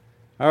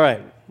All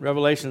right,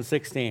 Revelation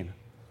 16.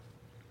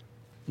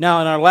 Now,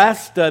 in our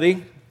last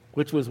study,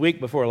 which was week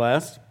before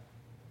last,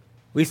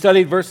 we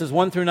studied verses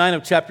 1 through 9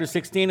 of chapter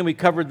 16, and we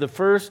covered the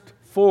first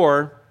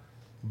 4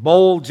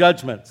 bowl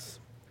judgments.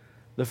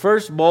 The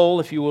first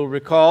bowl, if you will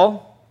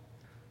recall,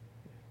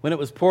 when it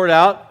was poured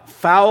out,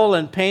 foul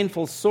and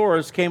painful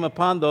sores came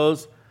upon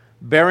those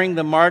bearing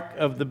the mark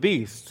of the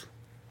beast.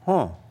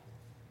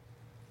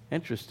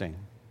 Interesting.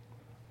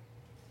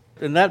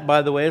 And that,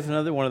 by the way, is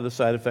another one of the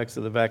side effects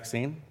of the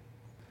vaccine.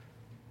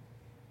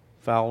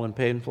 Foul and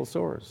painful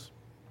sores.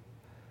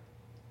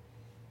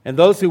 And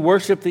those who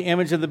worship the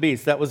image of the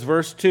beast. That was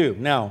verse 2.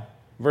 Now,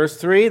 verse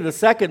 3, the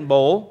second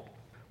bowl.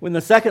 When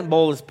the second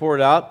bowl is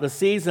poured out, the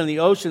seas and the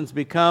oceans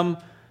become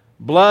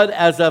blood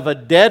as of a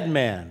dead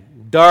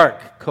man,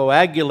 dark,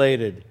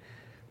 coagulated,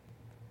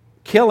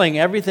 killing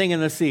everything in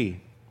the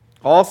sea,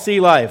 all sea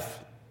life,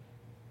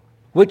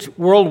 which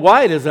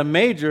worldwide is a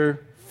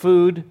major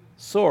food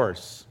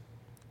source.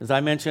 As I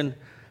mentioned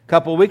a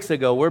couple weeks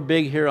ago, we're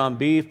big here on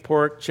beef,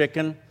 pork,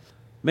 chicken.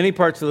 Many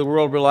parts of the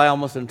world rely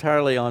almost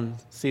entirely on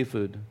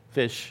seafood,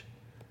 fish,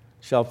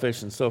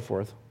 shellfish, and so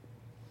forth.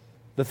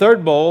 The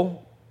third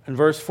bowl, in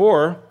verse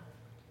 4,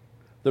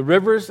 the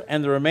rivers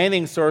and the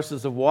remaining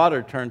sources of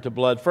water turned to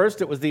blood.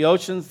 First, it was the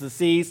oceans, the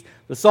seas,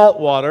 the salt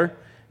water,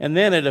 and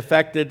then it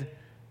affected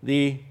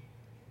the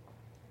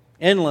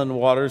inland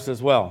waters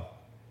as well.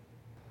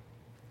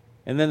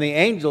 And then the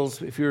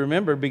angels, if you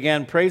remember,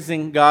 began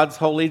praising God's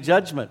holy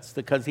judgments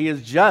because He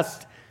is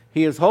just,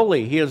 He is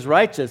holy, He is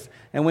righteous.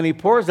 And when He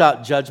pours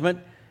out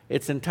judgment,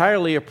 it's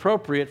entirely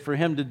appropriate for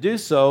Him to do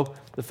so.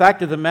 The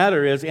fact of the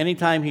matter is,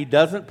 anytime He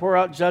doesn't pour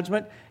out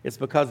judgment, it's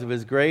because of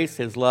His grace,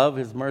 His love,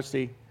 His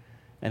mercy,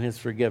 and His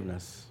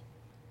forgiveness.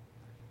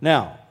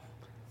 Now,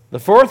 the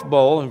fourth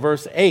bowl in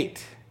verse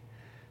 8,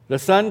 the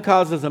sun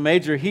causes a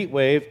major heat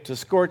wave to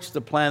scorch the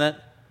planet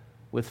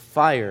with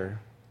fire.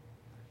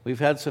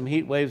 We've had some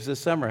heat waves this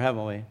summer,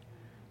 haven't we?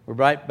 We're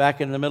right back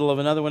in the middle of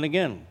another one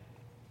again.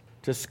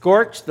 To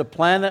scorch the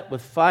planet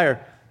with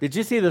fire. Did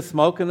you see the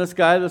smoke in the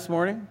sky this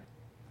morning?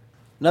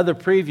 Another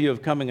preview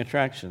of coming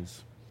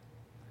attractions.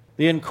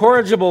 The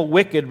incorrigible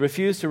wicked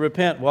refuse to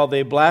repent while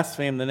they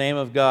blaspheme the name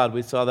of God.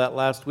 We saw that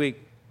last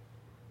week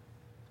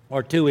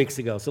or 2 weeks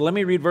ago. So let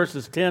me read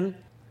verses 10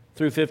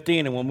 through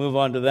 15 and we'll move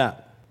on to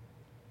that.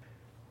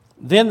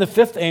 Then the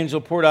fifth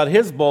angel poured out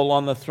his bowl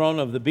on the throne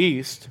of the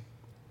beast,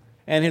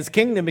 and his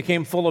kingdom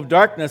became full of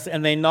darkness,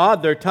 and they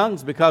gnawed their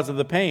tongues because of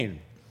the pain.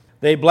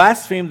 They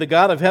blasphemed the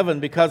God of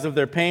heaven because of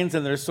their pains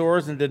and their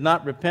sores, and did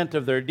not repent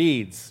of their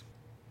deeds.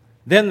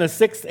 Then the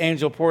sixth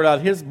angel poured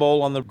out his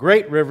bowl on the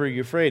great river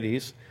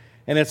Euphrates,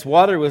 and its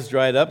water was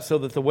dried up, so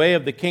that the way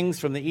of the kings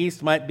from the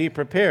east might be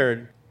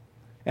prepared.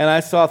 And I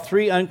saw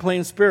 3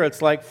 unclean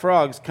spirits like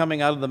frogs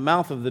coming out of the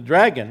mouth of the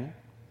dragon,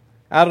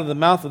 out of the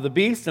mouth of the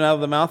beast, and out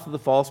of the mouth of the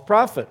false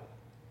prophet.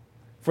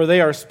 For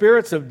they are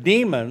spirits of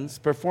demons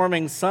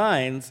performing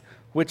signs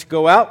which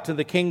go out to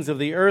the kings of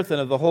the earth and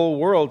of the whole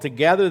world to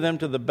gather them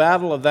to the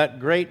battle of that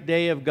great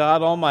day of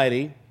God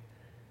Almighty.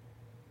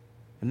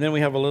 And then we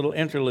have a little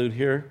interlude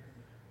here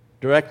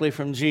directly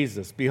from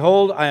Jesus.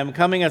 Behold, I am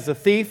coming as a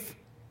thief.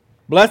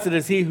 Blessed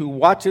is he who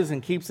watches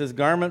and keeps his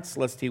garments,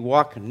 lest he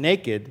walk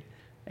naked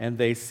and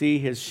they see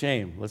his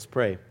shame. Let's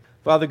pray.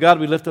 Father God,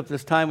 we lift up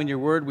this time in your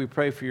word. We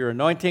pray for your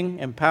anointing,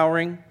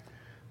 empowering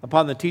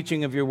upon the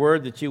teaching of your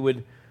word, that you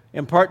would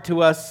impart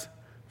to us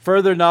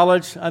further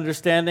knowledge,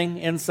 understanding,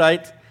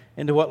 insight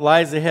into what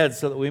lies ahead,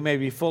 so that we may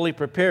be fully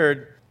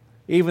prepared,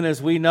 even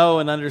as we know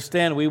and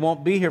understand we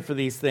won't be here for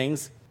these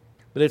things,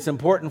 but it's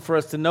important for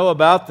us to know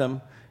about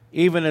them,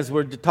 even as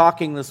we're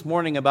talking this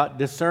morning about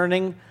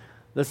discerning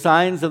the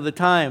signs of the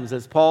times,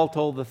 as Paul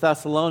told the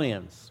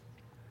Thessalonians.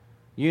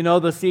 You know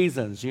the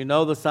seasons, you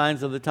know the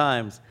signs of the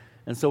times.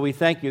 And so we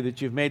thank you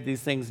that you've made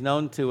these things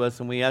known to us,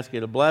 and we ask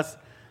you to bless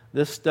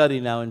this study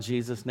now in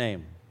Jesus'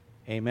 name.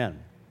 Amen.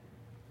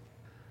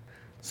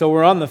 So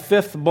we're on the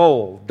fifth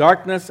bowl,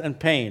 darkness and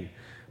pain.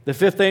 The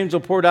fifth angel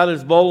poured out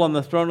his bowl on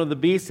the throne of the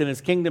beast, and his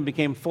kingdom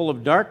became full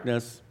of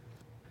darkness,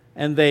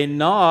 and they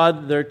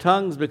gnawed their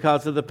tongues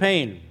because of the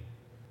pain.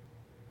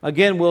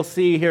 Again, we'll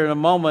see here in a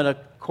moment a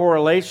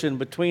correlation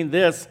between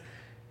this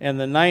and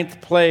the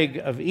 9th plague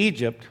of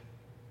Egypt,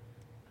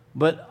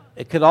 but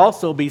it could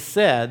also be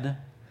said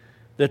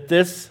that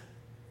this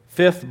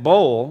fifth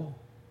bowl,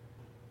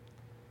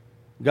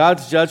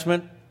 God's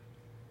judgment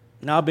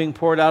now being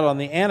poured out on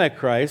the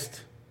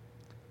Antichrist,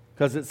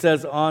 because it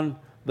says on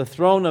the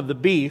throne of the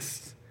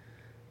beast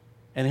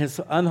and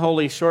his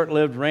unholy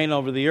short-lived reign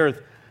over the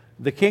earth,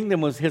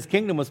 his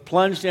kingdom was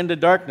plunged into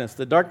darkness.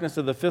 The darkness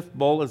of the fifth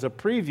bowl is a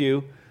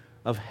preview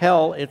of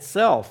hell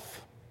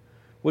itself,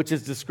 which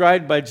is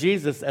described by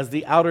Jesus as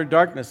the outer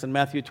darkness in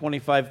Matthew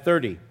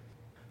 25:30.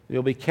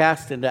 You'll be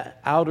cast into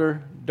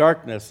outer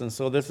darkness. And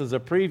so this is a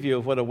preview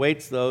of what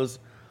awaits those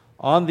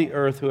on the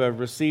earth who have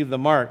received the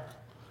mark.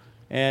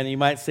 And you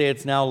might say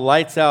it's now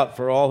lights out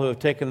for all who have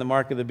taken the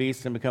mark of the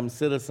beast and become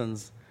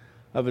citizens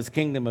of his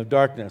kingdom of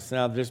darkness.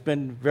 Now, there's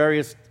been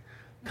various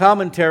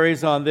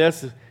commentaries on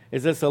this.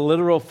 Is this a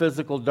literal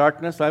physical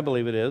darkness? I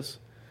believe it is.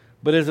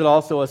 But is it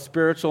also a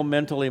spiritual,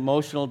 mental,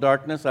 emotional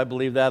darkness? I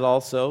believe that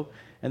also.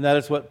 And that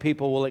is what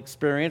people will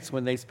experience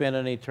when they spend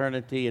an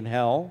eternity in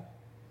hell.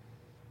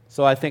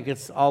 So I think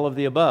it's all of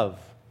the above.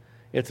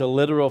 It's a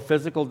literal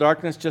physical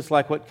darkness, just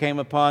like what came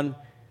upon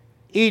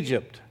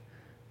Egypt.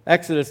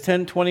 Exodus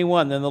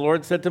 10:21, then the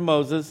Lord said to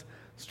Moses,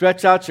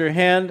 stretch out your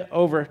hand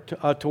over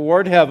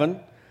toward heaven,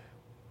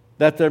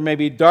 that there may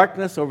be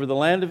darkness over the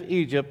land of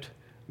Egypt,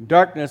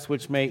 darkness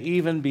which may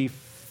even be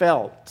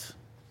felt.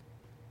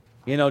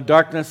 You know,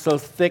 darkness so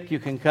thick you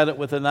can cut it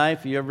with a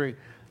knife. You've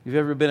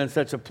ever been in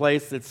such a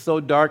place that's so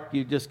dark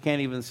you just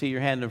can't even see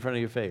your hand in front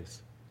of your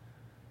face?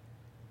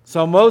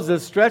 So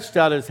Moses stretched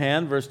out his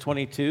hand, verse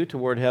 22,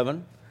 toward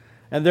heaven,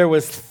 and there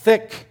was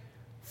thick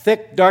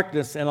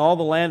darkness in all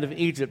the land of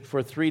Egypt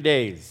for 3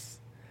 days.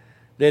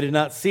 They did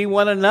not see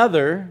one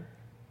another.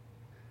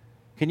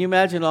 Can you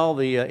imagine all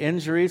the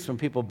injuries from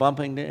people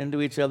bumping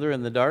into each other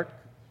in the dark?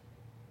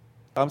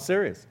 I'm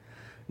serious.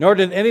 Nor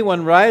did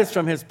anyone rise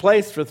from his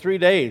place for 3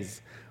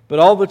 days, but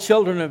all the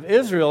children of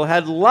Israel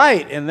had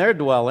light in their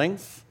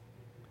dwellings.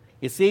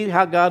 You see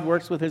how God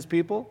works with his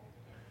people?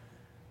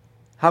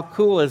 How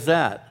cool is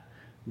that?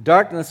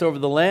 Darkness over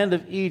the land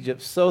of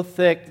Egypt, so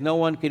thick no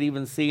one could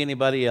even see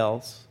anybody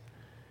else.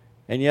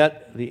 And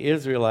yet the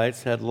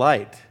Israelites had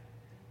light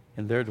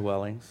in their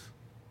dwellings.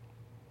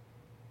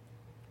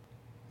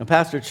 And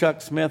Pastor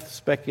Chuck Smith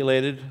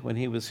speculated when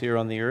he was here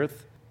on the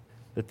earth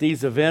that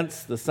these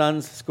events, the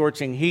sun's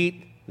scorching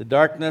heat, the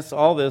darkness,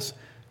 all this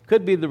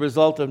could be the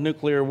result of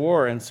nuclear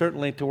war. And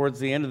certainly towards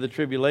the end of the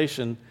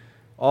tribulation,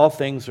 all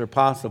things are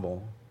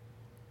possible.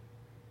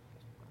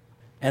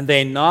 And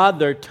they gnawed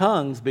their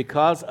tongues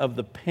because of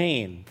the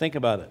pain. Think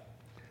about it.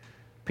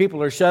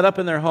 People are shut up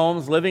in their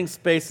homes, living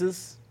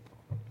spaces,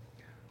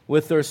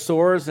 with their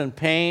sores and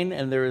pain,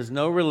 and there is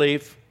no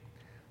relief,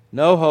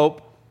 no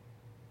hope,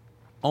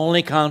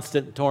 only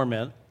constant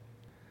torment.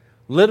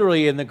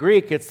 Literally in the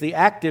Greek, it's the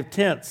active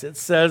tense. It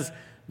says,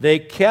 they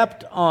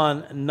kept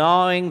on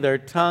gnawing their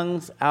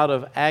tongues out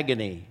of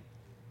agony.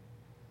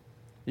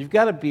 You've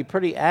got to be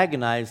pretty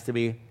agonized to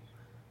be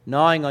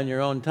gnawing on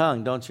your own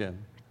tongue, don't you?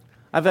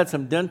 I've had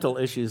some dental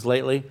issues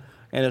lately,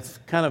 and it's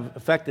kind of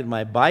affected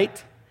my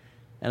bite,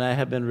 and I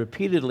have been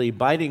repeatedly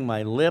biting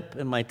my lip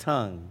and my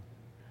tongue,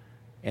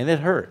 and it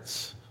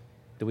hurts.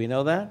 Do we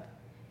know that?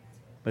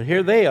 But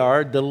here they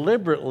are,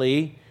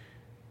 deliberately,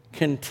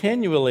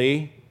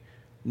 continually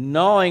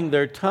gnawing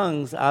their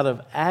tongues out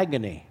of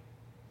agony.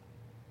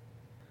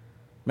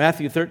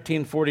 Matthew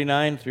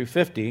 13:49 through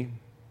 50,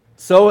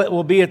 so it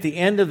will be at the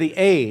end of the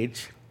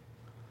age,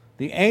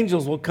 the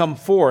angels will come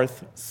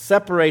forth,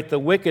 separate the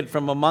wicked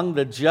from among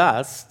the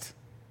just,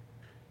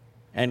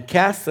 and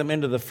cast them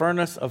into the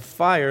furnace of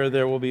fire.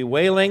 There will be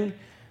wailing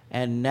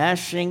and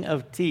gnashing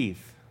of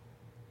teeth.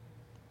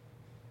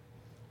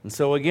 And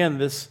so again,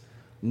 this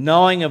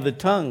gnawing of the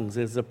tongues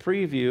is a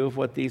preview of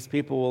what these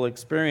people will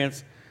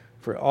experience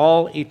for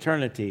all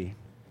eternity.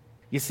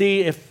 You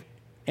see, if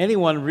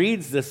anyone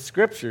reads the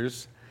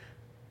scriptures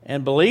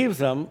and believes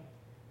them,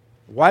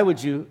 why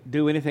would you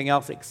do anything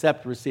else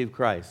except receive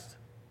Christ?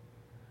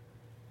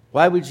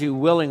 Why would you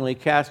willingly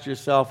cast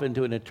yourself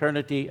into an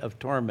eternity of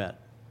torment?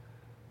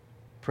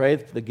 Pray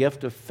for the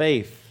gift of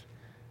faith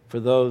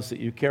for those that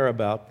you care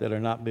about that are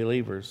not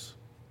believers.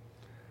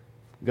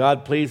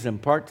 God, please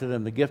impart to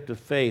them the gift of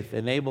faith.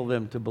 Enable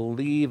them to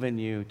believe in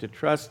you, to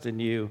trust in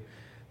you,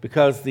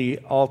 because the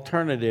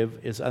alternative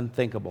is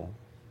unthinkable.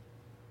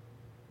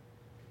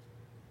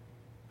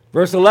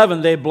 Verse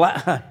 11,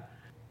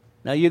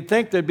 now you'd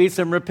think there'd be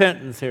some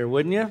repentance here,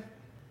 wouldn't you?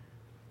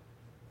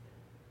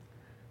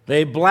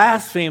 They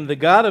blasphemed the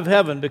God of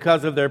heaven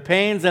because of their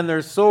pains and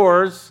their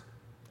sores.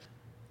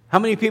 How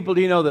many people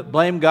do you know that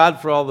blame God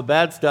for all the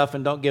bad stuff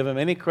and don't give him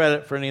any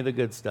credit for any of the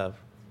good stuff?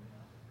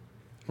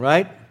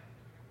 Right?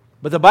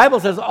 But the Bible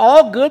says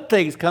all good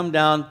things come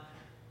down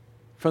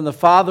from the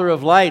Father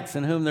of lights,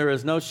 in whom there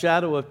is no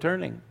shadow of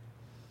turning.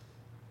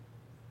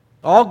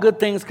 All good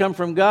things come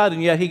from God,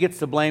 and yet he gets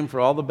the blame for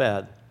all the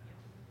bad.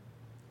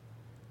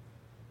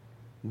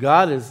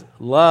 God is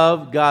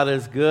love. God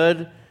is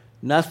good.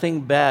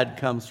 Nothing bad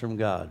comes from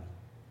God.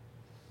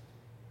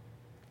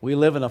 We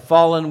live in a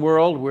fallen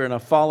world. We're in a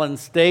fallen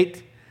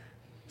state.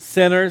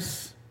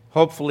 Sinners,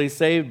 hopefully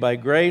saved by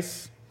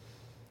grace.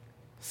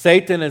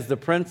 Satan is the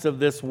prince of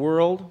this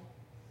world.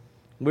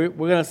 We're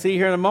going to see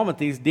here in a moment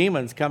these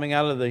demons coming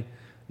out of the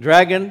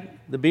dragon,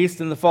 the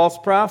beast, and the false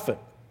prophet.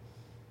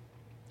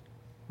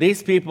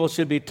 These people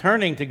should be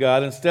turning to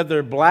God. Instead,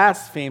 they're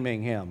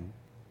blaspheming him.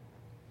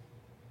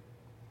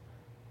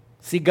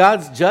 See,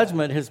 God's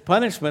judgment, his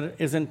punishment,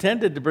 is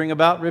intended to bring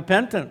about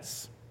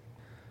repentance.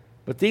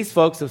 But these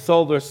folks have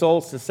sold their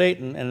souls to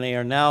Satan, and they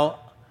are now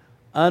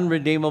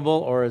unredeemable,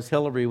 or as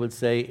Hillary would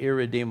say,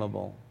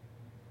 irredeemable.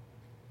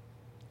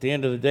 At the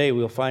end of the day,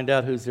 we'll find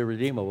out who's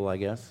irredeemable, I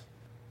guess.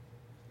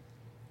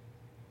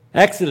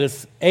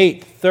 Exodus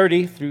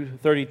 8:30 through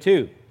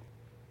 32.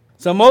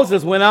 So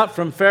Moses went out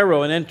from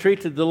Pharaoh and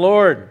entreated the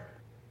Lord.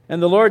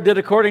 And the Lord did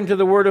according to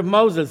the word of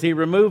Moses. He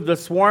removed the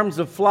swarms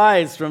of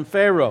flies from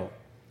Pharaoh,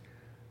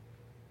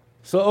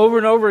 So over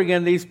and over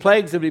again, these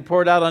plagues would be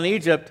poured out on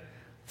Egypt.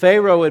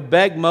 Pharaoh would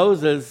beg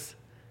Moses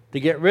to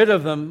get rid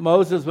of them.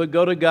 Moses would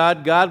go to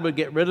God. God would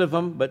get rid of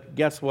them. But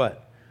guess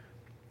what?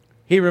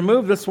 He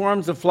removed the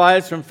swarms of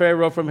flies from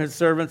Pharaoh, from his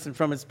servants, and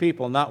from his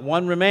people. Not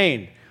one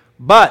remained.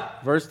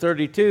 But, verse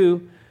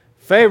 32,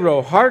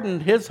 Pharaoh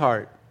hardened his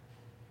heart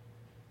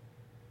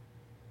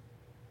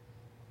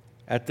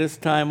at this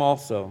time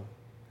also.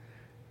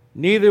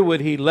 Neither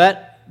would he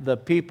let the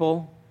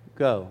people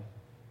go.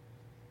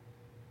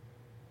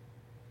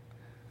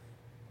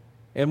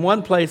 In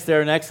one place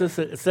there in Exodus,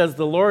 it says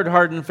the Lord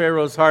hardened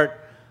Pharaoh's heart,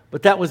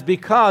 but that was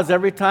because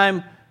every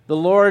time the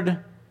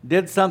Lord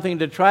did something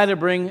to try to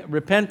bring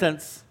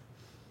repentance,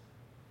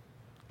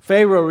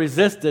 Pharaoh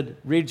resisted,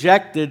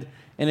 rejected,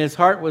 and his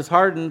heart was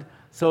hardened.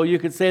 So you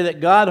could say that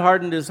God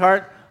hardened his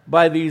heart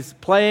by these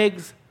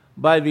plagues,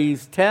 by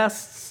these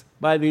tests,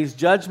 by these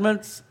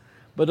judgments,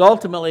 but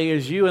ultimately it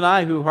is you and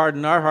I who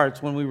harden our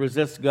hearts when we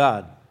resist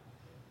God.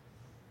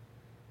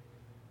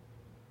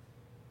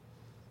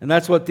 And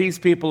that's what these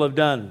people have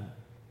done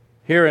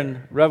here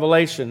in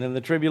Revelation, in the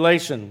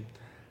tribulation.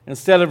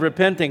 Instead of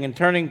repenting and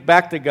turning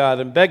back to God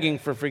and begging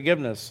for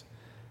forgiveness,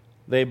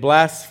 they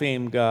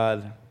blaspheme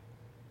God,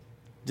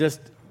 just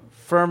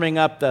firming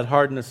up that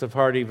hardness of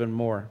heart even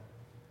more.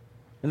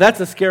 And that's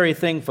a scary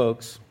thing,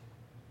 folks.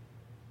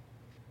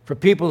 For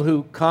people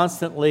who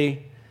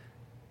constantly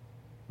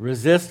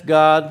resist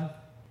God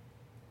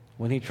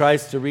when He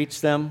tries to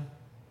reach them.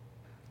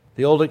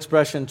 The old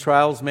expression,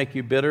 trials make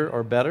you bitter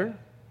or better.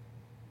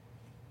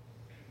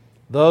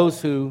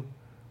 Those who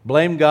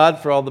blame God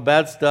for all the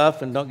bad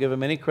stuff and don't give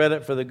Him any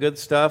credit for the good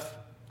stuff.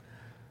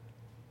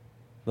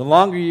 The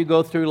longer you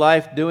go through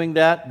life doing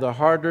that, the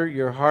harder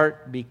your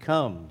heart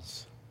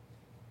becomes.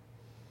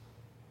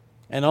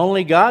 And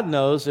only God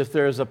knows if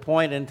there is a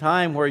point in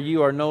time where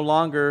you are no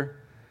longer,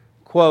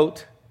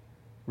 quote,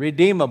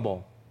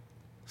 redeemable.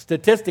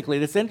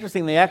 Statistically, it's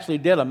interesting, they actually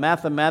did a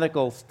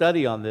mathematical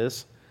study on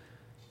this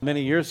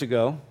many years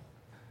ago.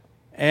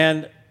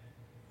 And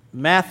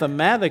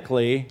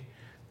mathematically,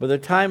 by the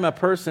time a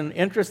person,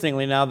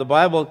 interestingly now, the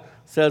Bible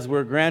says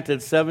we're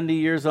granted 70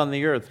 years on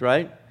the earth,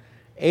 right?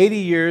 80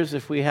 years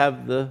if we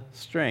have the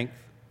strength.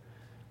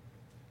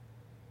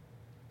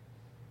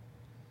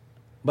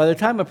 By the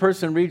time a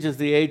person reaches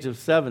the age of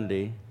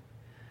 70,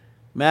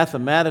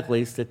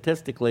 mathematically,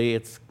 statistically,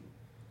 it's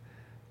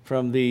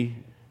from the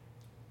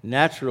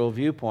natural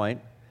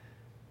viewpoint,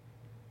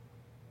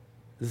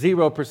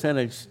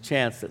 0%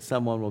 chance that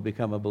someone will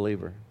become a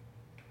believer.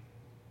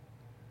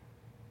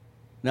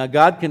 Now,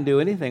 God can do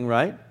anything,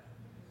 right?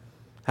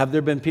 Have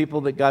there been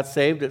people that got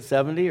saved at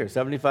 70 or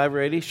 75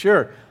 or 80?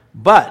 Sure,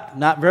 but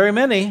not very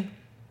many.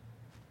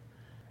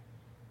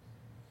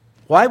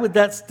 Why would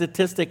that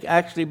statistic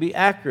actually be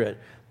accurate?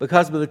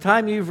 Because by the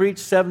time you've reached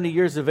 70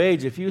 years of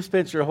age, if you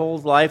spent your whole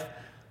life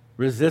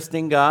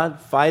resisting God,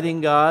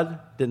 fighting God,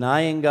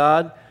 denying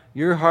God,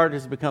 your heart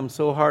has become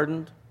so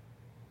hardened.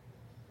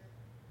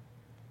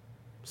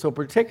 So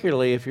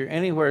particularly if you're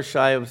anywhere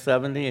shy of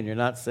 70 and you're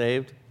not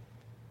saved,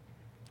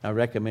 I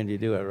recommend you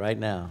do it right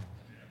now.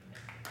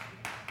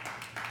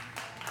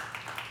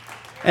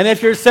 And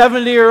if you're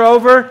 70 or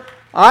over,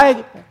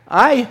 I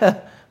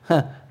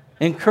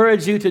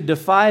encourage you to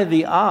defy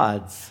the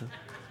odds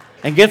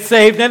and get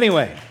saved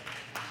anyway.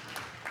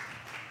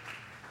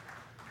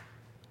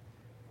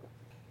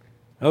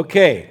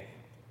 Okay.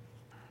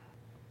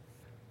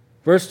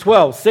 Verse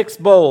 12, sixth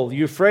bowl,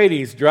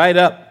 Euphrates, dried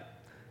up.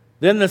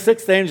 Then the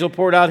sixth angel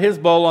poured out his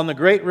bowl on the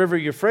great river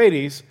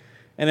Euphrates,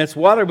 and its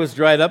water was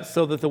dried up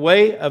so that the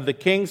way of the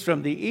kings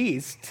from the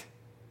east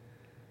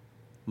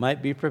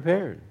might be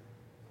prepared.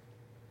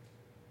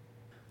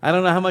 I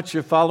don't know how much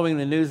you're following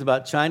the news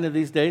about China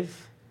these days.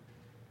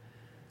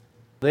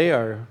 They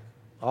are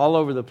all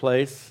over the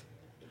place,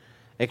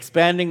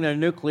 expanding their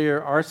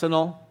nuclear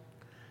arsenal,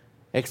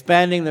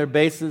 expanding their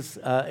bases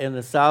in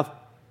the South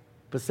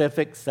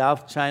Pacific,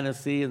 South China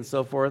Sea, and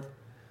so forth,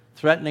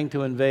 threatening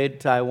to invade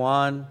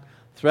Taiwan,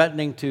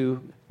 threatening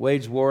to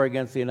wage war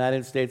against the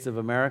United States of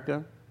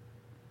America.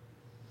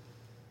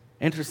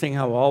 Interesting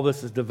how all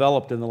this has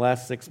developed in the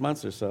last 6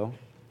 months or so,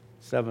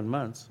 7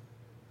 months.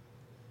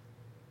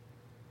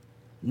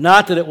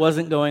 Not that it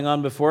wasn't going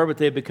on before, but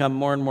they've become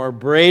more and more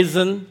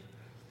brazen,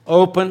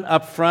 open,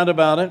 upfront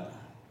about it.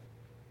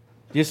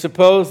 Do you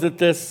suppose that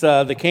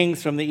the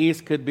kings from the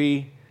east could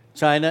be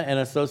China and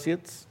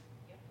associates?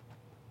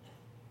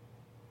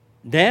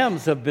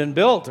 Dams have been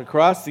built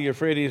across the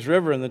Euphrates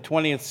River in the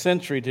 20th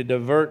century to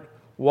divert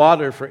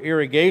water for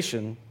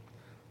irrigation.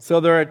 So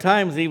there are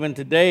times even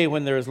today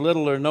when there is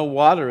little or no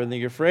water in the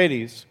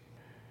Euphrates.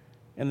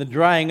 And the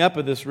drying up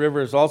of this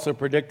river is also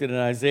predicted in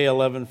Isaiah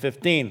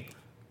 11:15.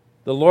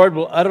 The Lord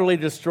will utterly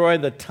destroy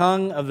the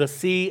tongue of the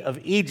sea of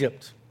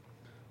Egypt.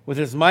 With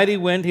his mighty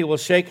wind, he will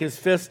shake his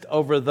fist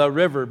over the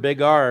river,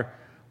 big R.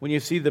 When you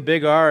see the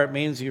big R, it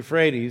means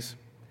Euphrates.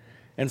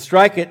 And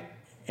strike it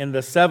in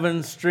the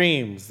 7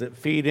 streams that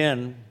feed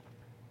in,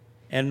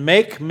 and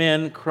make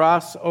men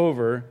cross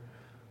over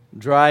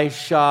dry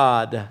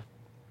shod.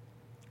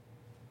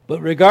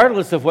 But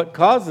regardless of what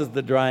causes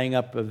the drying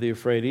up of the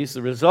Euphrates,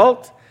 the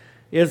result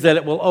is that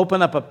it will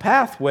open up a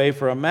pathway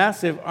for a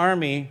massive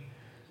army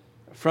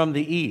from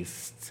the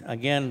east.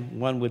 Again,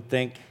 one would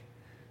think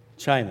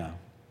China.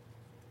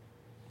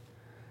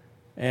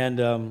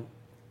 And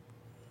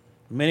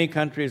many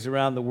countries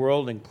around the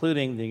world,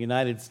 including the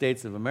United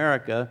States of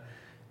America,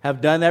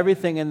 have done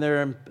everything in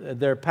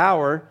their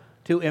power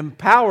to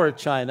empower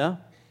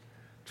China.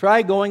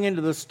 Try going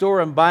into the store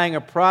and buying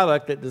a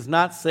product that does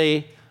not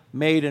say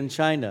made in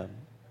China.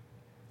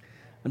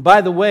 And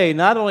by the way,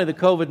 not only the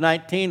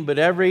COVID-19, but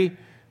every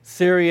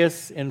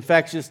serious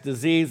infectious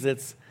disease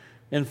that's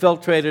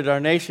infiltrated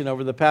our nation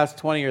over the past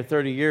 20 or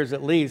 30 years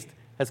at least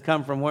has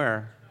come from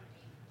where?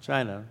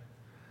 China.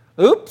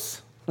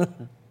 Oops!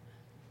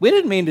 We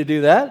didn't mean to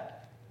do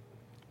that.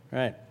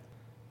 Right.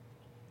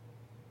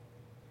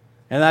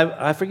 And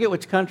I forget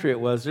which country it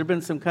was. There have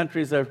been some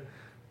countries I've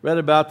read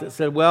about that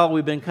said, well,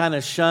 we've been kind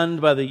of shunned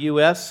by the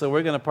U.S., so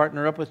we're going to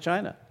partner up with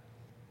China.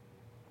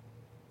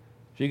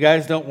 If you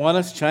guys don't want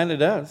us, China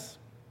does.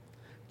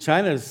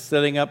 China is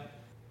setting up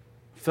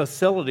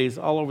facilities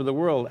all over the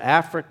world,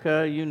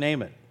 Africa, you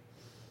name it,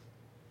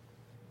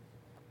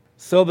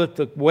 so that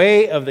the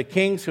way of the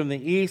kings from the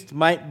east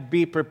might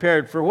be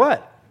prepared for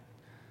what?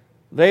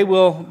 They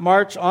will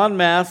march en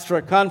masse for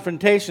a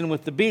confrontation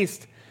with the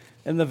beast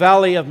in the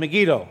valley of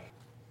Megiddo,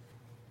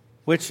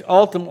 which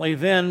ultimately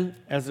then,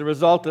 as a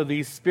result of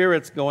these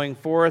spirits going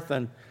forth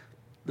and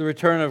the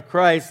return of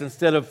Christ,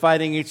 instead of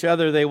fighting each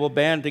other, they will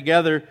band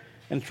together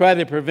and try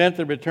to prevent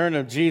the return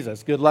of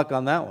Jesus. Good luck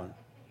on that one.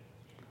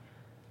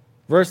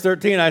 Verse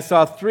 13, I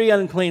saw 3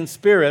 unclean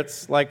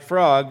spirits like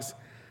frogs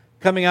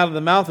coming out of the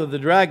mouth of the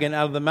dragon,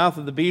 out of the mouth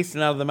of the beast,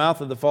 and out of the mouth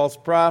of the false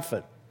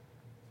prophet.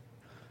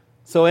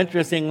 So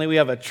interestingly, we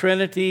have a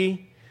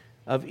trinity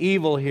of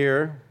evil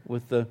here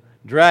with the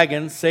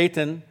dragon,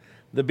 Satan,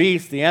 the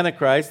beast, the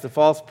Antichrist, the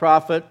false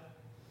prophet,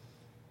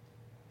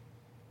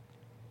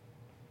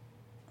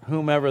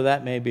 whomever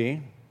that may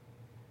be.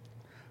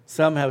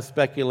 Some have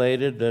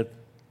speculated that,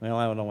 well,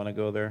 I don't want to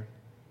go there,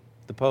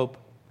 the Pope.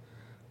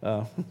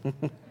 The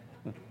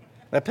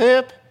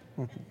Pope,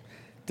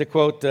 to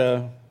quote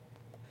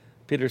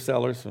Peter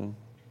Sellers from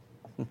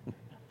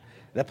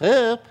the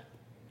Pope.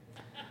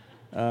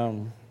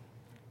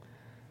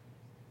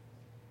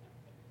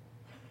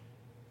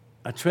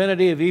 A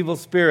trinity of evil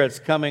spirits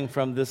coming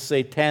from this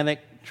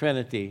satanic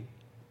trinity.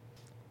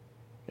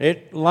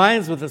 It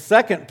lines with the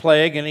second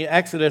plague in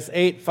Exodus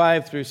 8,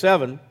 5 through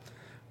 7.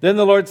 Then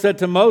the Lord said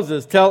to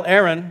Moses, tell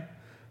Aaron,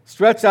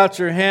 stretch out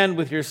your hand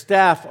with your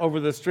staff over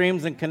the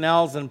streams and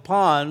canals and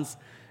ponds,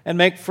 and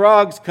make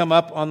frogs come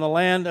up on the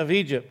land of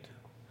Egypt.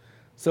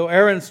 So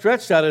Aaron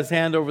stretched out his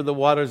hand over the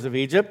waters of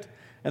Egypt,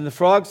 and the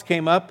frogs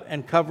came up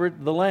and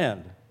covered the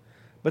land.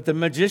 But the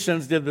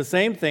magicians did the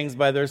same things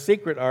by their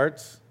secret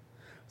arts.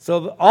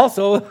 So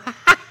also,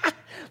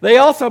 they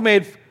also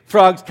made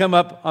frogs come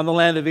up on the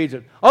land of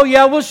Egypt. Oh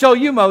yeah, we'll show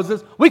you,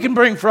 Moses. We can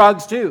bring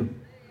frogs too.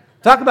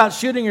 Talk about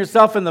shooting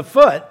yourself in the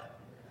foot.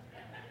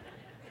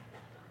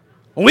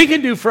 We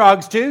can do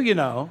frogs too, you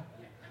know.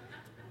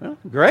 Well,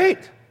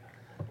 great.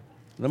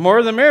 The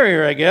more the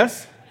merrier, I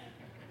guess.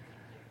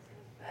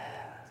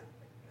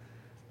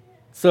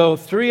 So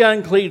 3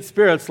 unclean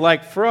spirits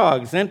like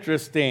frogs.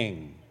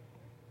 Interesting.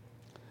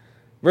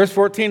 Verse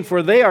 14,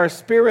 for they are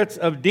spirits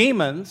of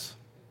demons,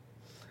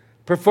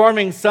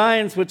 performing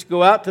signs which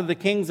go out to the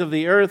kings of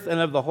the earth and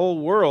of the whole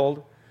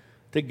world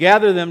to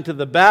gather them to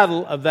the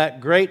battle of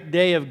that great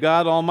day of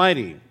God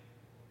Almighty.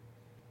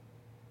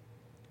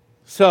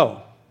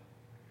 So,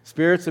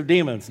 spirits of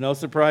demons, no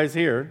surprise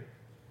here.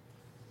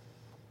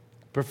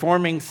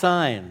 Performing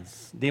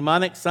signs,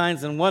 demonic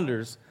signs and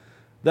wonders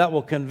that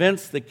will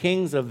convince the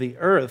kings of the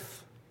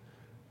earth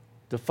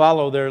to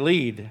follow their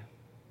lead.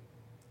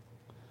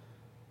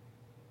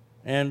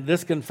 And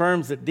this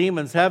confirms that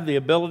demons have the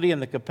ability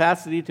and the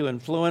capacity to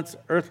influence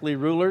earthly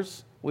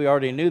rulers. We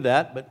already knew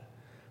that, but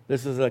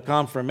this is a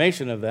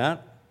confirmation of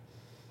that.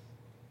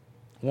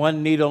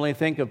 One need only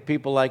think of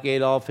people like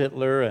Adolf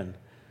Hitler and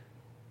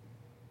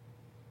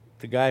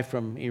the guy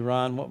from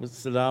Iran, what was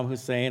Saddam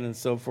Hussein and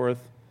so forth.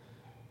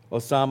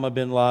 Osama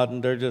bin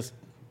Laden,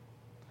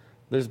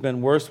 there's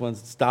been worse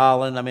ones.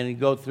 Stalin, I mean, you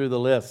go through the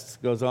lists,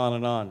 goes on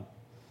and on.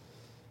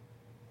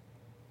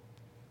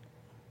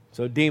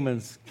 So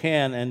demons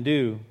can and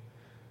do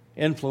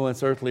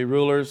influence earthly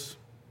rulers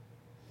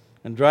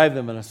and drive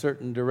them in a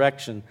certain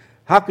direction.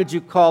 How could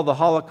you call the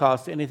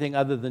Holocaust anything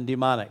other than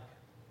demonic?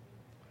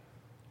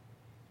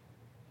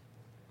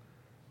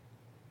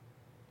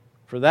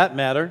 For that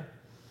matter,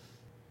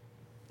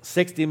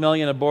 60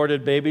 million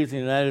aborted babies in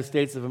the United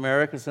States of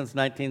America since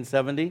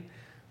 1970.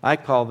 I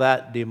call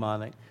that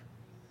demonic.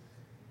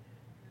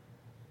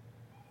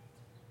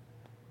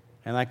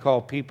 And I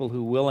call people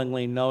who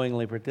willingly,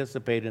 knowingly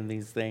participate in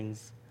these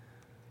things,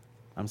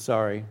 I'm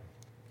sorry.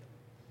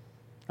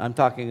 I'm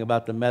talking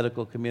about the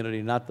medical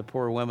community, not the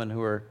poor women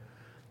who are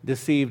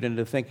deceived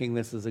into thinking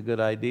this is a good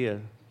idea.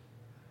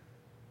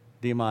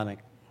 Demonic.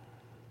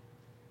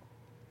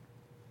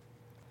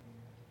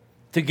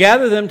 to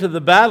gather them to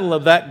the battle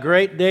of that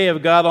great day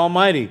of God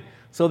Almighty.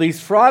 So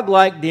these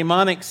frog-like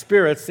demonic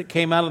spirits that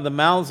came out of the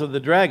mouths of the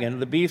dragon,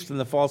 the beast and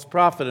the false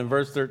prophet in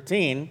verse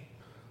 13,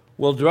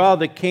 will draw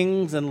the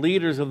kings and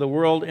leaders of the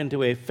world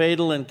into a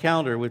fatal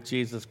encounter with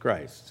Jesus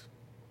Christ.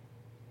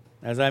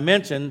 As I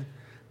mentioned,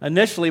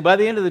 initially, by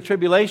the end of the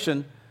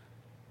tribulation,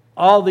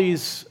 all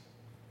these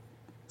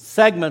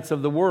segments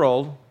of the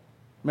world,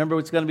 remember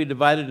it's going to be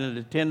divided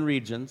into 10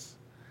 regions,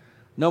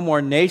 no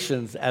more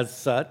nations as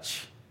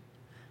such.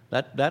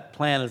 That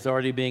plan is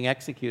already being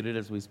executed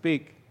as we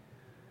speak.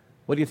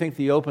 What do you think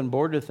the open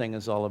border thing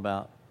is all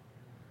about?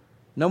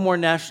 No more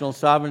national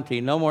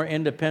sovereignty, no more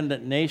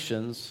independent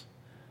nations.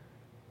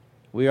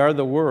 We are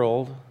the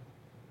world,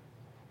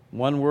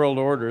 one world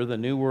order, the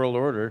new world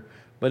order,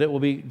 but it will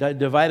be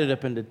divided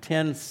up into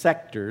 10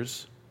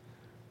 sectors.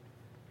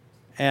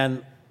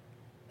 And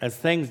as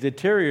things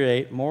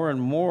deteriorate more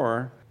and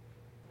more,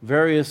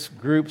 various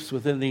groups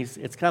within these,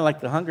 it's kind of like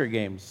the Hunger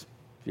Games,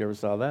 if you ever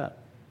saw that.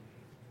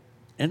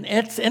 And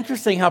it's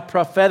interesting how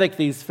prophetic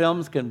these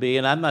films can be,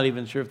 and I'm not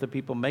even sure if the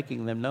people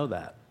making them know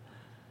that.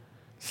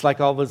 It's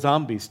like all the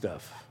zombie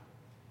stuff.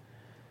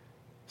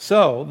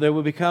 So they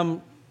will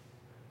become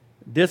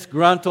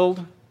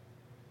disgruntled,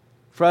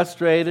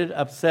 frustrated,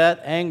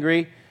 upset,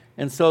 angry,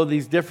 and so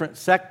these different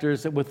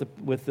sectors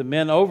with the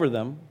men over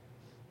them,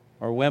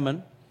 or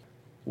women,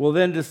 will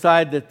then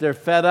decide that they're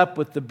fed up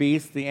with the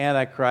beast, the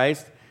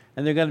Antichrist,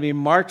 and they're going to be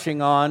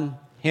marching on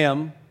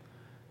him,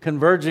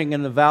 converging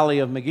in the valley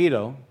of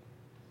Megiddo.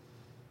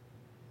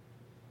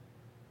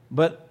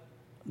 But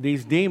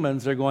these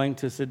demons are going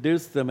to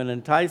seduce them and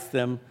entice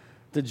them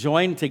to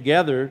join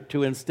together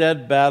to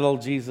instead battle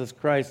Jesus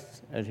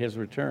Christ at his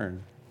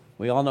return.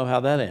 We all know how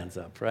that ends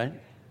up, right?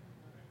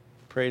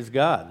 Praise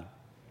God.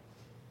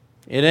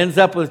 It ends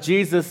up with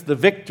Jesus the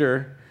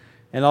victor,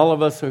 and all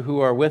of us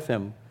who are with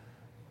him,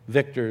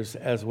 victors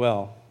as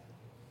well.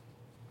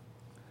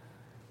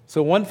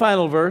 So one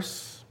final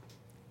verse.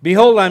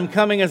 Behold, I'm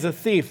coming as a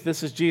thief.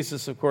 This is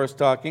Jesus, of course,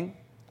 talking.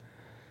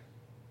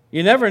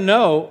 You never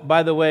know,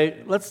 by the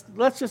way, let's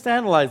just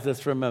analyze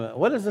this for a minute.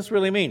 What does this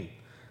really mean?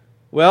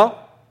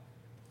 Well,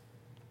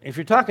 if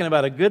you're talking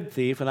about a good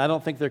thief, and I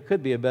don't think there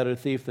could be a better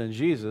thief than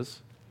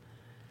Jesus,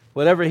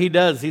 whatever he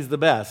does, he's the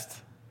best.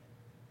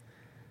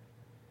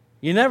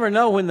 You never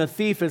know when the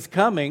thief is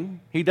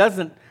coming. He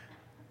doesn't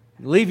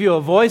leave you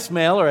a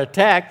voicemail or a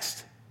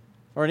text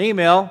or an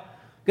email.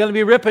 Going to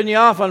be ripping you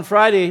off on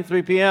Friday,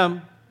 3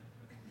 p.m.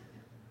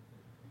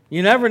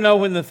 You never know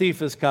when the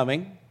thief is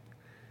coming.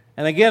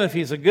 And again, if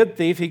he's a good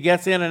thief, he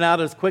gets in and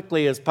out as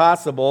quickly as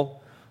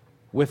possible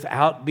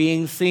without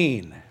being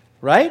seen.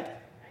 Right?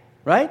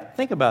 Right?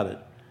 Think about it.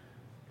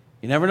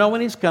 You never know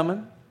when he's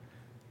coming.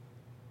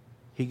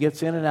 He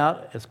gets in and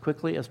out as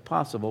quickly as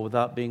possible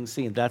without being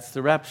seen. That's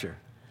the rapture.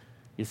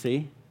 You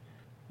see?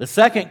 The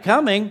second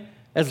coming,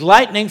 as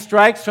lightning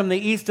strikes from the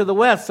east to the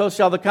west, so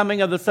shall the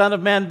coming of the Son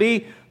of Man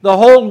be. The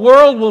whole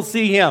world will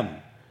see him.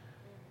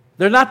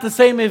 They're not the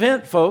same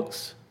event,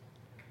 folks.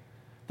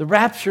 The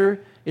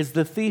rapture is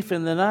the thief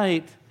in the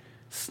night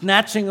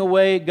snatching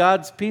away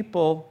God's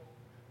people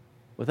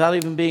without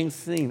even being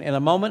seen. In a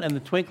moment, in the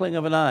twinkling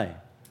of an eye,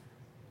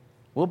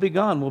 we'll be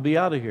gone. We'll be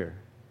out of here.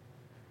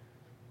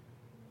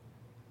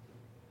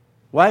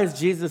 Why is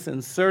Jesus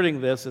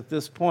inserting this at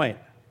this point?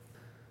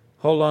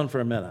 Hold on for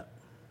a minute.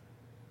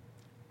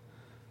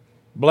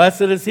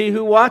 Blessed is he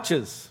who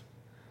watches.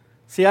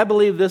 See, I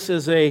believe this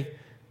is a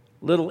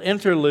little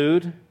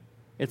interlude.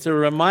 It's a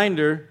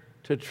reminder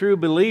to true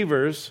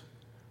believers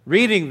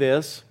reading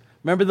this.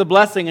 Remember the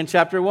blessing in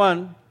chapter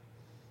 1.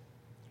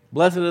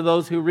 Blessed are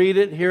those who read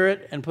it, hear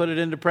it, and put it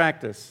into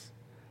practice.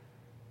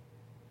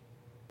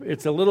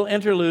 It's a little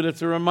interlude.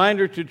 It's a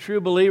reminder to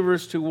true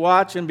believers to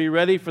watch and be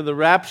ready for the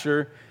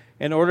rapture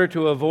in order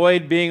to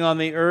avoid being on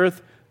the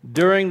earth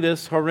during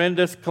this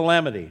horrendous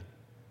calamity.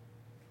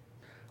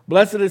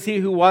 Blessed is he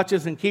who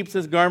watches and keeps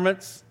his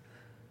garments,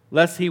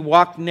 lest he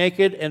walk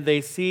naked and they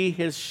see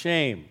his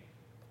shame.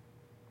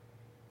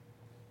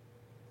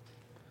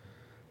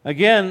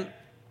 Again,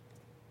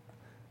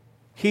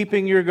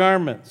 keeping your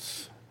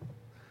garments.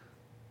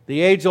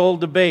 The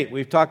age-old debate.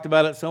 We've talked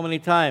about it so many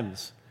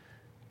times.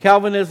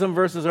 Calvinism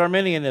versus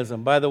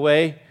Arminianism. By the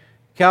way,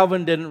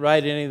 Calvin didn't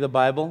write any of the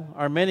Bible.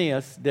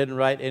 Arminius didn't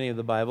write any of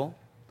the Bible.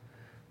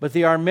 But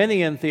the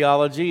Arminian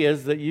theology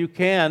is that you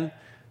can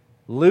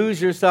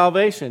lose your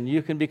salvation.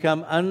 You can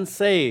become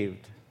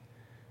unsaved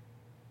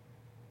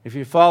if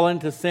you fall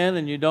into sin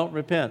and you don't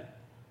repent.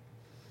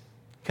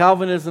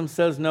 Calvinism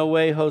says, no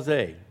way,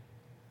 Jose.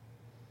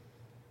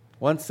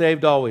 Once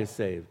saved, always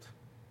saved.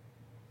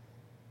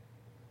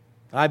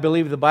 I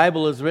believe the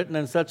Bible is written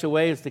in such a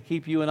way as to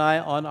keep you and I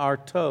on our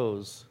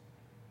toes.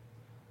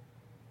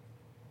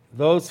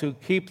 Those who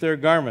keep their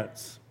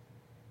garments.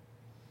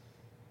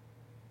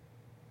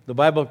 The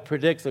Bible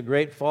predicts a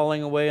great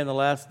falling away in the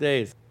last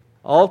days.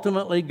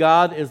 Ultimately,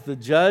 God is the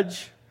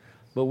judge,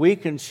 but we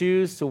can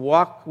choose to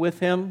walk with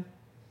him,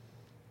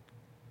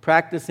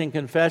 practicing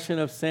confession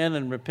of sin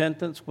and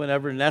repentance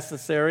whenever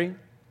necessary,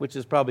 which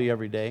is probably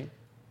every day.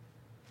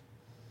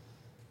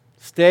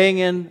 Staying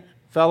in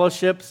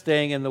fellowship,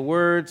 staying in the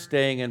Word,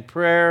 staying in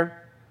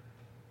prayer,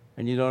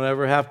 and you don't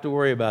ever have to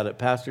worry about it.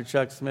 Pastor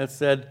Chuck Smith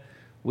said,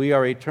 we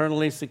are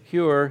eternally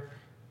secure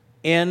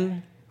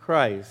in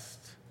Christ.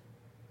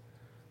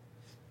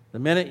 The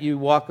minute you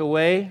walk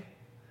away,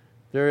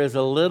 there is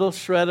a little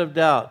shred of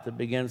doubt that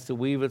begins to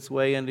weave its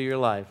way into your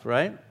life,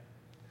 right?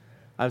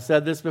 I've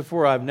said this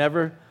before. I've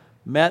never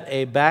met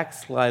a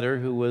backslider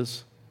who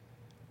was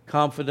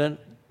confident,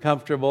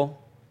 comfortable.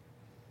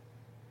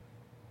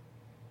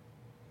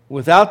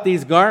 Without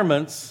these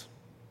garments,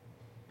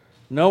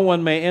 no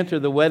one may enter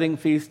the wedding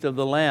feast of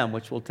the Lamb,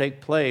 which will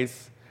take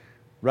place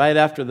right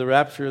after the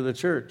rapture of the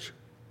church.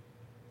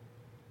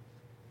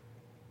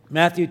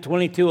 Matthew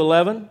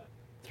 22:11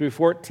 through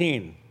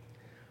 14.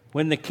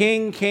 When the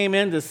king came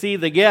in to see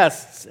the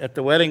guests at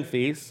the wedding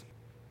feast,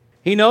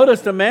 he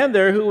noticed a man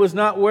there who was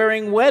not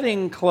wearing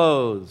wedding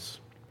clothes.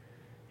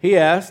 He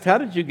asked, "How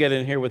did you get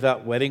in here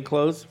without wedding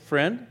clothes,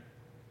 friend?"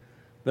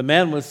 The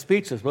man was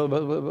speechless.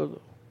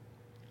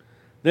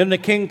 Then the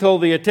king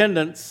told the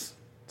attendants,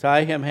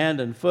 "Tie him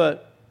hand and foot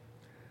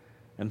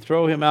and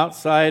throw him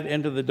outside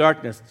into the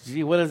darkness."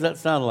 Gee, what does that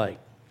sound like?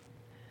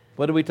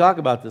 What did we talk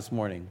about this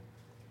morning?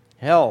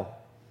 Hell,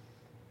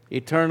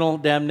 eternal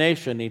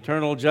damnation,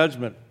 eternal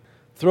judgment.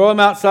 Throw him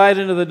outside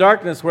into the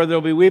darkness where there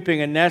will be weeping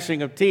and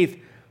gnashing of teeth,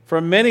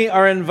 for many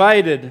are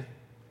invited,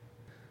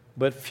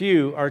 but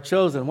few are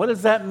chosen. What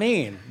does that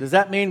mean? Does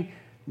that mean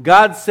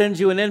God sends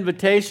you an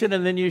invitation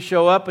and then you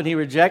show up and he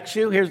rejects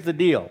you? Here's the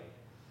deal.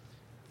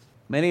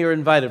 Many are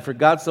invited, for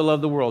God so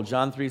loved the world,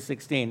 John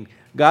 3:16.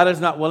 God is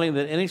not willing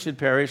that any should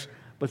perish,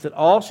 but that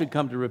all should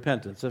come to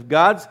repentance. If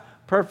God's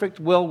perfect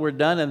will were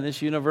done in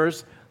this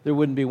universe, there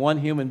wouldn't be one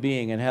human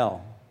being in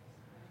hell.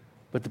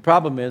 But the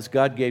problem is,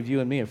 God gave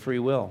you and me a free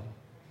will,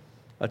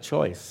 a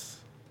choice.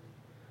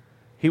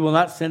 He will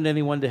not send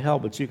anyone to hell,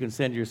 but you can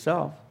send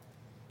yourself.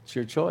 It's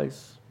your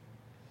choice.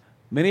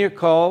 Many are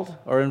called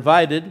or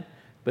invited,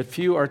 but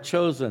few are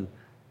chosen.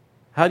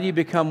 How do you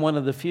become one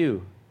of the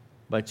few?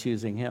 By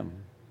choosing Him.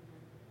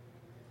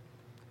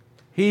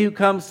 He who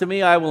comes to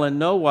me, I will in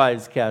no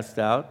wise cast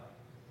out.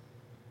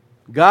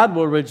 God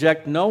will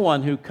reject no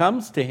one who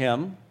comes to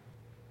Him,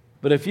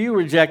 but if you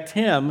reject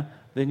Him,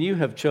 then you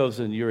have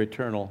chosen your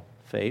eternal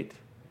fate.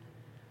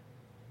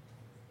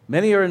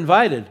 Many are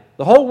invited.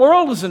 The whole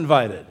world is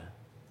invited.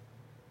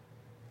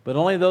 But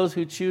only those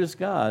who choose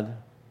God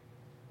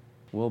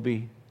will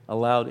be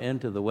allowed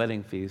into the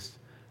wedding feast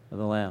of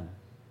the Lamb.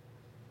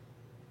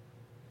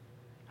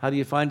 How do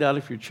you find out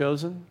if you're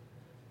chosen?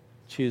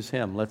 Choose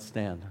Him. Let's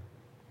stand.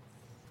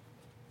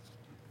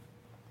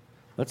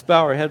 Let's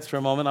bow our heads for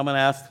a moment. I'm going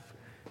to ask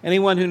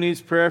anyone who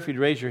needs prayer, if you'd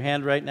raise your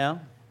hand right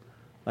now.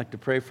 I'd like to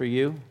pray for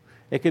you.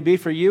 It could be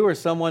for you or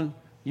someone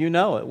you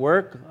know at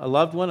work, a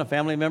loved one, a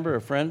family member,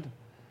 a friend,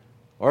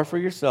 or for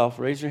yourself.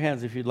 Raise your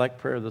hands if you'd like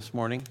prayer this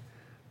morning.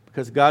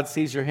 Because God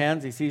sees your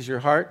hands, He sees your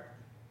heart.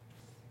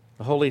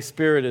 The Holy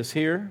Spirit is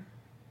here,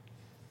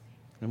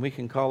 and we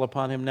can call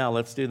upon Him now.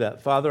 Let's do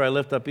that. Father, I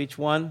lift up each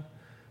one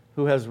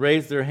who has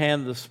raised their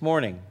hand this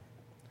morning.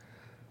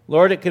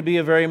 Lord, it could be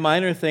a very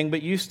minor thing,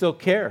 but you still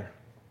care.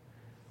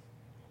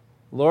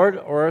 Lord,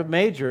 or a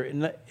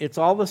major, it's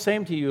all the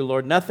same to you,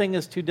 Lord. Nothing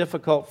is too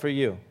difficult for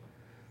you.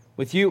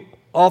 With you,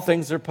 all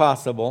things are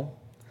possible.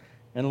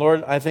 And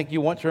Lord, I think you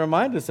want to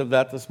remind us of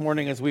that this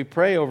morning as we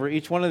pray over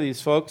each one of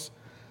these folks.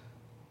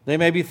 They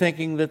may be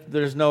thinking that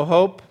there's no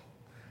hope.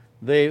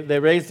 They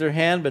raise their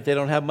hand, but they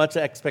don't have much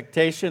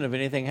expectation of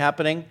anything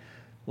happening.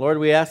 Lord,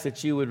 we ask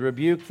that you would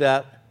rebuke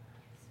that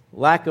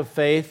lack of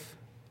faith,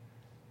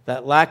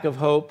 that lack of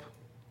hope,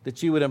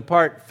 that you would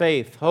impart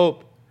faith,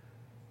 hope,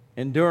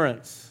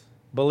 endurance,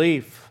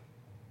 belief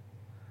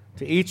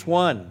to each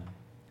one.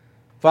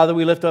 Father,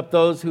 we lift up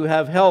those who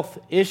have health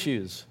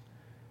issues.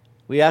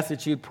 We ask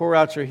that you pour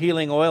out your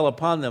healing oil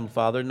upon them,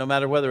 Father, no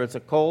matter whether it's a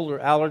cold or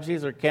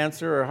allergies or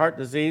cancer or heart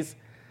disease,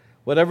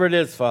 whatever it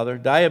is, Father,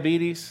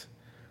 diabetes.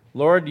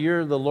 Lord,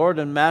 you're the Lord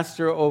and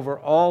Master over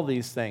all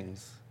these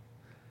things.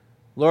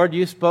 Lord,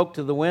 you spoke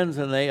to the winds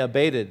and they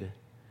abated.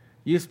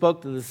 You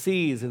spoke to the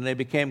seas and they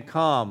became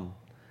calm.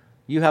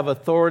 You have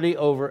authority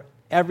over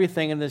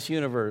everything in this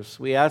universe.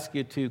 We ask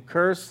you to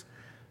curse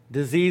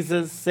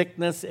diseases,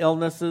 sickness,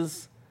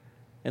 illnesses.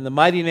 In the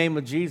mighty name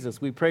of Jesus,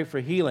 we pray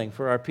for healing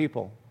for our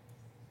people.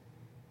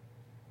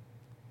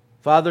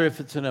 Father,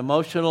 if it's an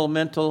emotional,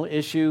 mental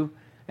issue,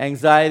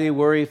 anxiety,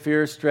 worry,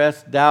 fear,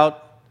 stress,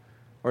 doubt,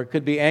 or it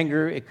could be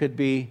anger, it could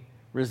be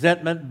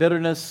resentment,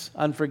 bitterness,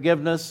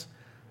 unforgiveness,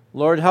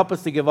 Lord, help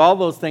us to give all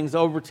those things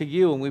over to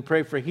you, and we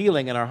pray for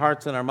healing in our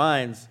hearts and our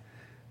minds.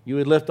 You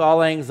would lift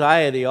all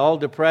anxiety, all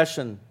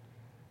depression,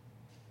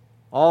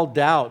 all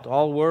doubt,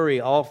 all worry,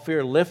 all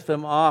fear. Lift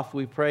them off,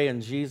 we pray in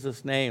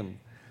Jesus' name.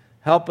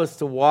 Help us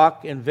to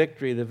walk in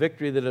victory, the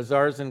victory that is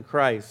ours in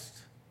Christ.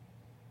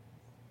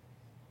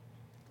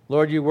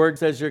 Lord, your word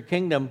says your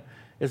kingdom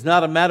is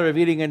not a matter of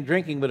eating and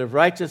drinking, but of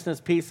righteousness,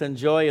 peace, and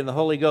joy in the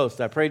Holy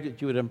Ghost. I pray that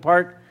you would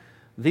impart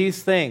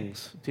these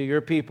things to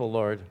your people,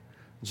 Lord.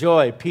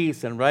 Joy,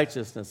 peace, and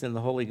righteousness in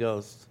the Holy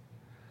Ghost.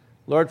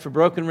 Lord, for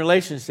broken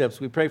relationships,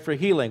 we pray for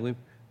healing. We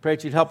Pray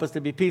that you'd help us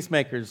to be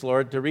peacemakers,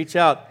 Lord, to reach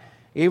out.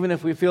 Even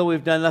if we feel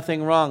we've done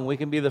nothing wrong, we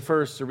can be the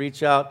first to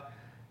reach out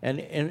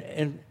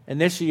and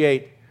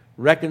initiate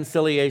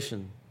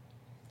reconciliation.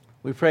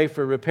 We pray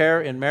for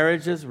repair in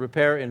marriages,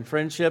 repair in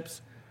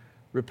friendships,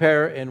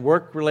 repair in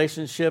work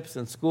relationships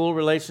and school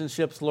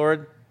relationships,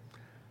 Lord.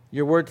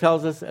 Your word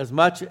tells us as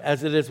much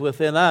as it is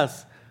within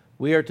us,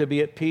 we are to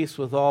be at peace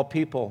with all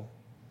people.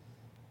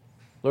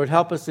 Lord,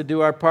 help us to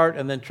do our part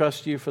and then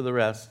trust you for the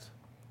rest.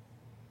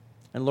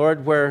 And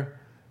Lord, where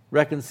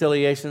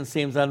reconciliation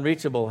seems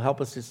unreachable, help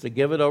us just to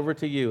give it over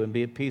to you and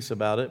be at peace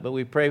about it. But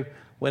we pray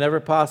whenever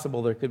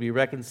possible there could be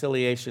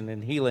reconciliation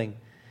and healing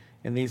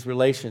in these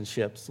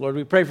relationships. Lord,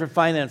 we pray for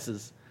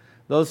finances,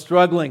 those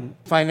struggling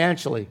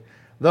financially,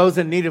 those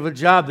in need of a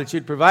job, that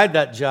you'd provide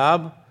that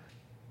job,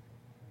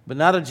 but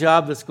not a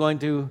job that's going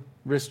to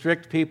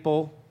restrict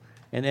people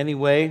in any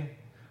way,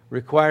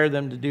 require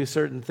them to do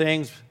certain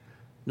things,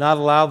 not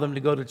allow them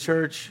to go to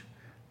church.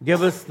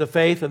 Give us the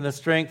faith and the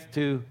strength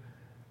to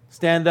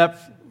stand up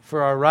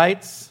for our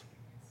rights,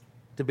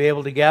 to be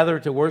able to gather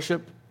to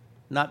worship,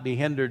 not be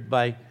hindered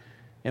by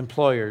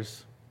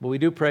employers. But we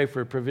do pray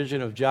for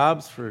provision of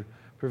jobs, for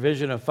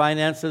provision of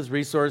finances,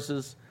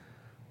 resources.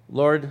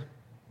 Lord,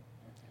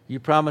 you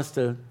promised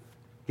to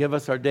give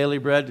us our daily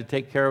bread, to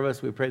take care of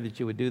us. We pray that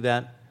you would do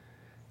that.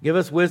 Give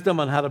us wisdom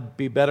on how to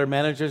be better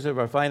managers of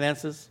our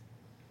finances,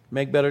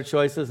 make better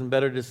choices and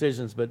better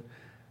decisions. But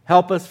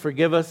help us,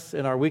 forgive us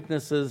in our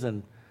weaknesses,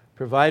 and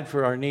provide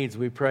for our needs,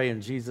 we pray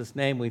in Jesus'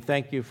 name. We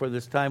thank you for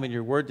this time in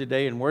your word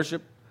today in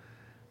worship.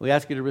 We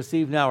ask you to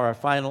receive now our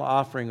final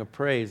offering of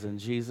praise in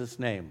Jesus'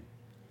 name.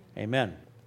 Amen.